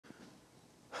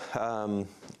Um,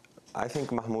 I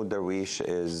think Mahmoud Darwish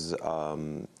is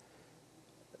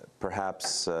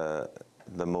perhaps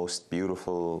the most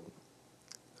beautiful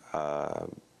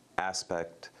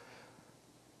aspect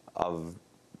of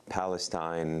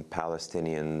Palestine,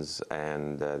 Palestinians,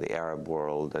 and the Arab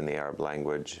world and the Arab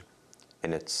language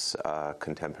in its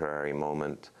contemporary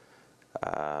moment.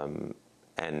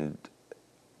 And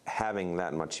having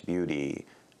that much beauty,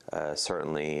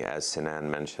 certainly, as Sinan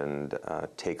mentioned,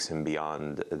 takes him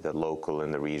beyond the local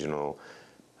and the regional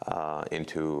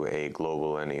into a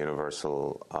global and a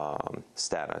universal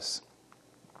status.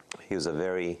 He was a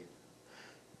very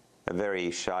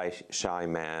shy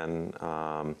man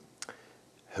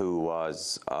who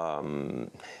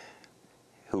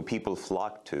people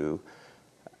flocked to,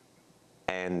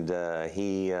 and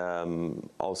he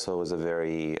also was a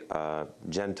very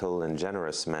gentle and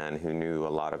generous man who knew a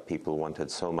lot of people wanted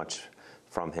so much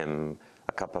from him: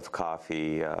 a cup of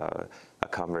coffee, a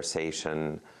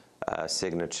conversation, a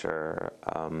signature.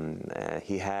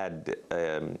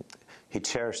 He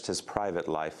cherished his private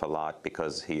life a lot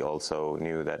because he also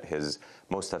knew that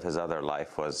most of his other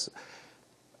life was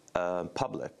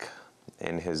public.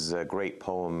 In his great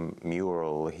poem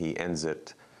Mural, he ends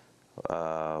it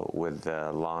with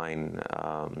the line,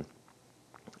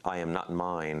 "I am not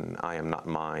mine, I am not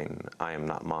mine, I am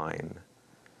not mine."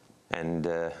 And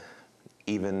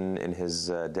even in his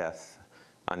death,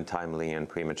 untimely and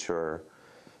premature,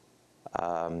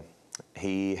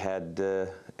 he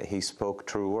spoke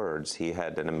true words. He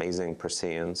had an amazing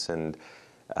prescience, and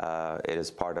it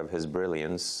is part of his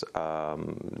brilliance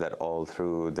that all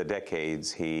through the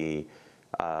decades he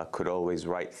could always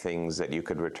write things that you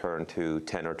could return to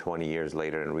 10 or 20 years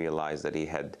later and realize that he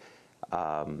had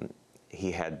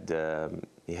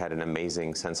an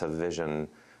amazing sense of vision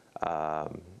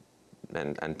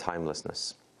and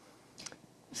timelessness.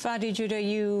 Fadi Judah,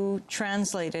 you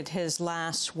translated his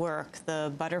last work,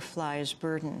 The Butterfly's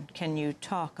Burden. Can you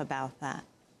talk about that?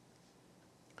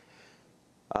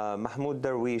 Mahmoud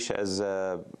Darwish, as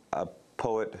a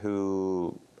poet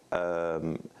who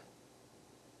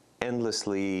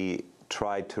endlessly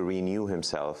tried to renew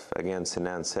himself. Again,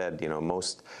 Sinan said,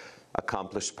 most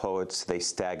accomplished poets, they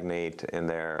stagnate in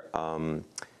their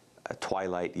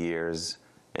twilight years,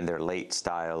 in their late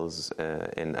styles,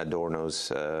 in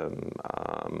Adorno's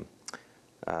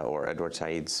or Edward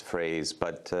Said's phrase.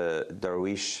 But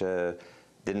Darwish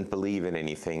didn't believe in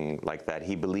anything like that.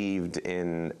 He believed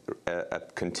in a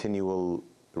continual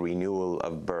renewal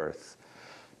of birth.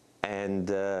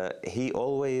 And he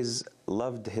always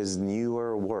loved his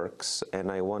newer works,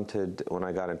 and I wanted, when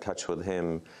I got in touch with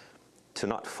him, to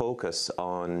not focus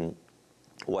on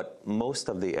what most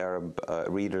of the Arab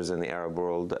readers in the Arab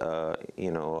world,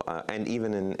 and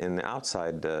even in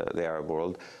outside the Arab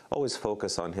world, always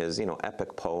focus on his,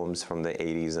 epic poems from the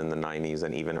 80s and the 90s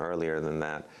and even earlier than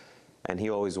that. And he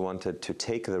always wanted to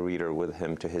take the reader with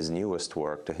him to his newest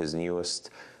work, to his newest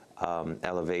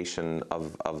elevation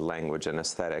of language and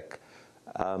aesthetic.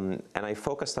 And I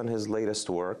focused on his latest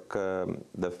work,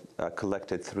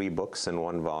 collected 3 books in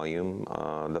 1 volume.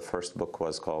 The first book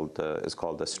is called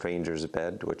The Stranger's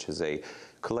Bed, which is a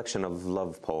collection of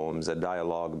love poems, a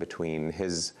dialogue between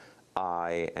his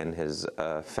I and his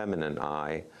feminine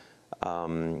I.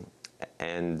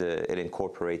 And it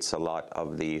incorporates a lot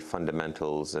of the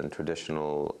fundamentals and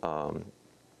traditional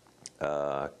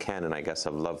canon, I guess,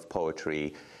 of love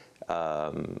poetry,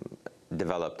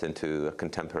 developed into a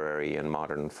contemporary and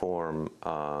modern form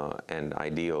and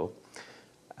ideal.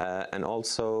 And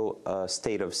also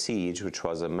State of Siege, which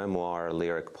was a memoir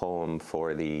lyric poem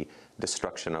for the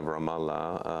destruction of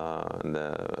Ramallah,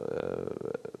 the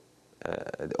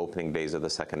opening days of the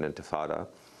Second Intifada.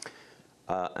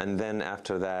 And then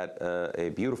after that, a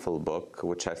beautiful book,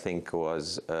 which I think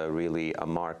was really a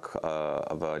mark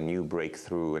of a new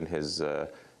breakthrough in his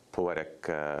poetic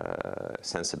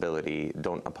sensibility,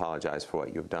 Don't Apologize for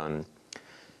What You've Done.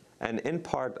 And in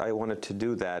part, I wanted to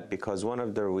do that because one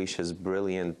of Darwish's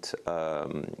brilliant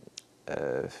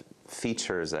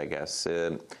features, I guess,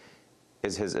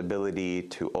 is his ability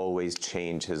to always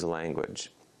change his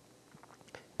language.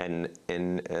 And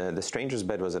in The Stranger's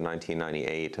Bed was in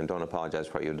 1998, and Don't Apologize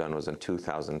for What You've Done was in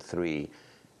 2003.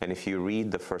 And if you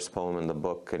read the first poem in the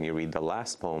book and you read the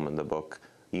last poem in the book,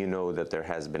 you know that there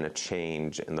has been a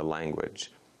change in the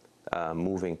language,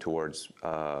 moving towards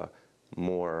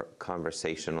more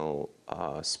conversational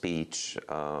speech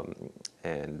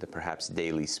and perhaps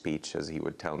daily speech, as he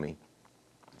would tell me.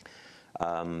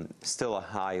 Still a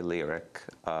high lyric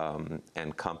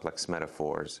and complex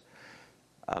metaphors.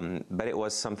 But it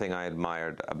was something I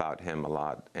admired about him a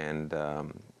lot, and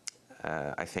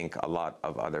I think a lot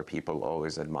of other people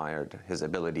always admired his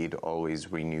ability to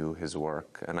always renew his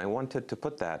work. And I wanted to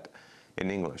put that in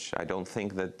English. I don't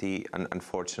think that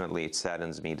unfortunately, it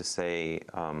saddens me to say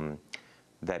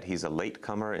that he's a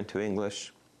latecomer into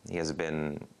English. He has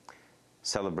been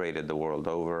celebrated the world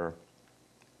over,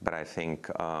 but I think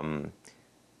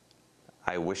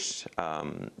I wish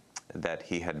that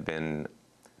he had been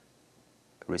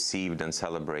received and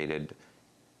celebrated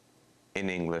in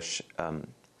English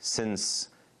since,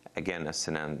 again, as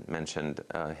Sinan mentioned,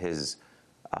 his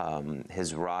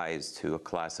rise to a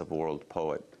class of world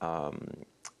poet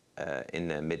in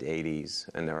the mid-'80s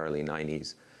and the early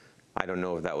 '90s. I don't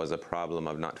know if that was a problem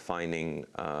of not finding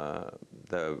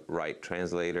the right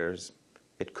translators.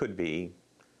 It could be,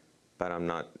 but I'm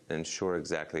not sure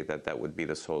exactly that that would be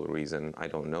the sole reason. I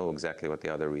don't know exactly what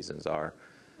the other reasons are.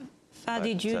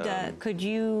 Fadi Judah, could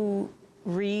you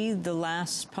read the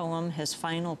last poem, his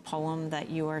final poem that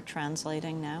you are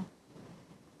translating now?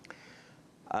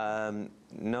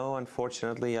 No,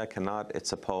 unfortunately, I cannot.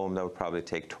 It's a poem that would probably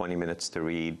take 20 minutes to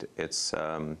read. It's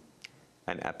an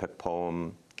epic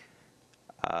poem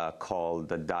called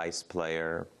The Dice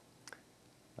Player.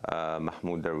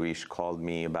 Mahmoud Darwish called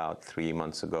me about 3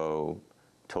 months ago,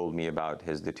 told me about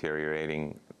his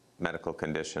deteriorating medical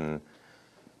condition.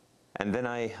 And then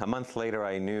a month later,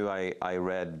 I knew I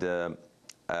heard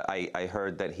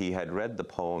that he had read the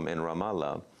poem in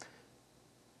Ramallah.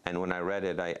 And when I read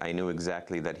it, I knew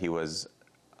exactly that he was,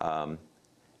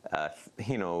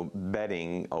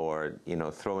 betting or,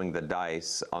 throwing the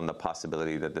dice on the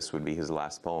possibility that this would be his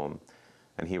last poem.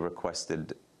 And he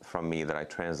requested from me that I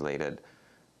translated.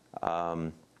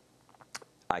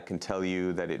 I can tell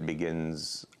you that it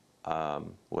begins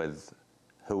with,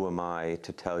 "Who am I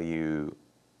to tell you,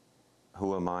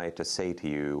 who am I to say to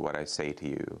you what I say to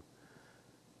you?"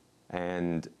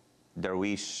 And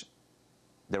Darwish's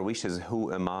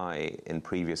 "Who am I" in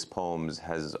previous poems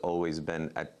has always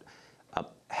been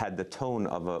had the tone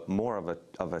of more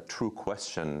of a true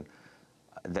question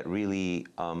that really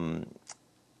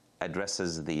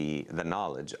addresses the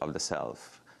knowledge of the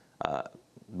self.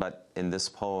 But in this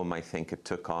poem, I think it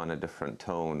took on a different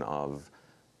tone of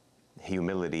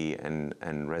humility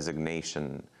and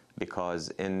resignation,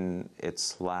 because in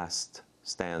its last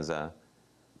stanza,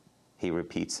 he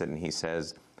repeats it and he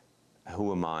says,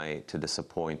 "Who am I to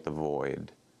disappoint the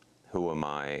void? Who am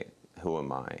I? Who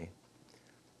am I?"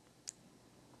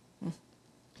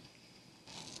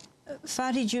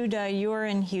 Fadi Judah, you're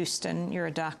in Houston. You're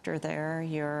a doctor there.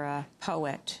 You're a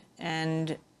poet.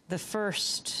 And the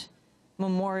first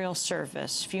memorial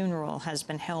service, funeral, has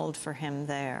been held for him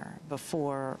there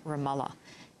before Ramallah.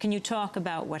 Can you talk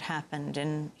about what happened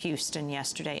in Houston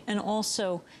yesterday, and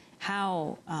also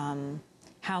how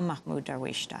Mahmoud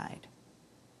Darwish died?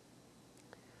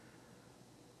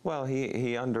 Well,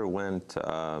 he underwent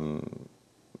a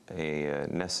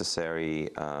necessary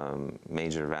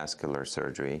major vascular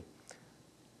surgery,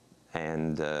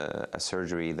 and a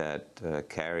surgery that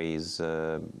carries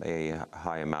a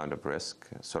high amount of risk,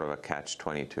 sort of a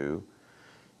catch-22.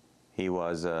 He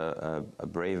was a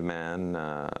brave man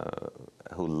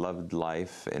who loved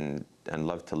life and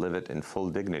loved to live it in full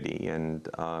dignity, and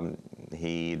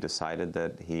he decided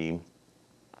that he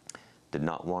did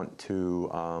not want to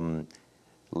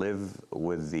live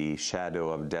with the shadow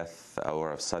of death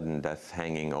or of sudden death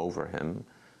hanging over him.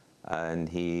 And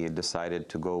he decided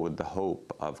to go with the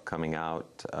hope of coming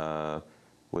out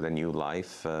with a new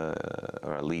life,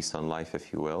 or a lease on life,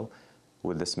 if you will,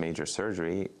 with this major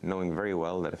surgery, knowing very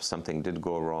well that if something did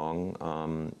go wrong,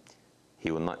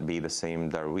 he will not be the same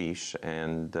Darwish.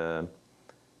 And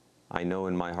I know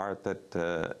in my heart that,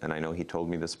 and I know he told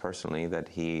me this personally, that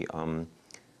he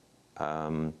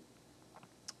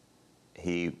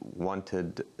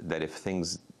wanted that if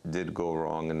things did go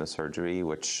wrong in the surgery,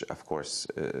 which of course,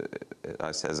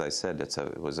 as I said, it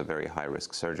was a very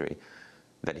high-risk surgery,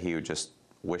 that he would just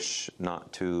wish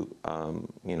not to,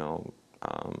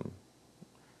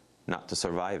 not to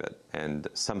survive it. And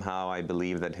somehow I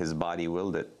believe that his body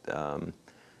willed it.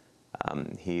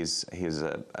 He's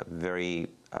a very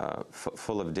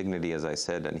full of dignity, as I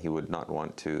said, and he would not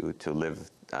want to live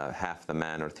half the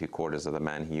man or 3/4 of the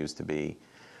man he used to be.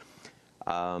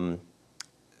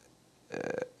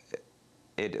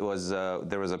 There was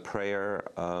a prayer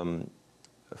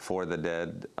for the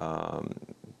dead,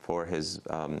 for his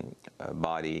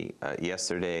body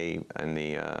yesterday in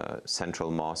the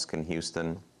Central Mosque in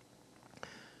Houston.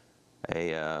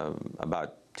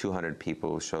 About 200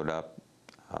 people showed up,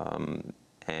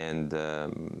 and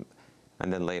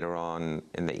then later on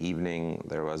in the evening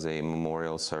there was a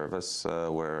memorial service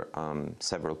where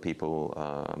several people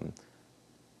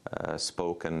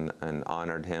spoke and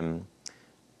honored him.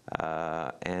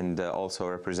 And also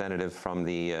a representative from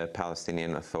the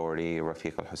Palestinian Authority,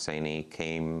 Rafiq al-Husseini,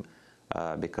 came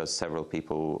because several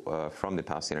people from the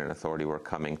Palestinian Authority were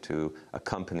coming to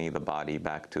accompany the body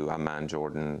back to Amman,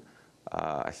 Jordan,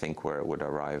 I think where it would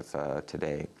arrive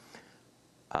today.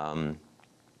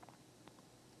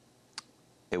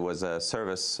 It was a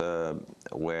service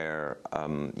where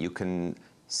you can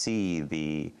see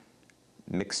the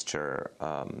mixture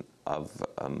of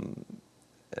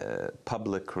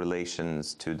public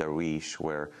relations to Darwish,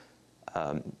 where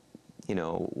you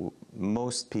know,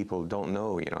 most people don't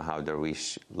know, you know, how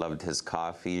Darwish loved his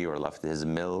coffee or loved his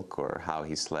milk or how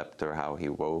he slept or how he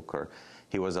woke, or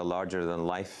he was a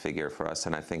larger-than-life figure for us.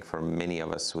 And I think for many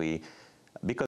of us, we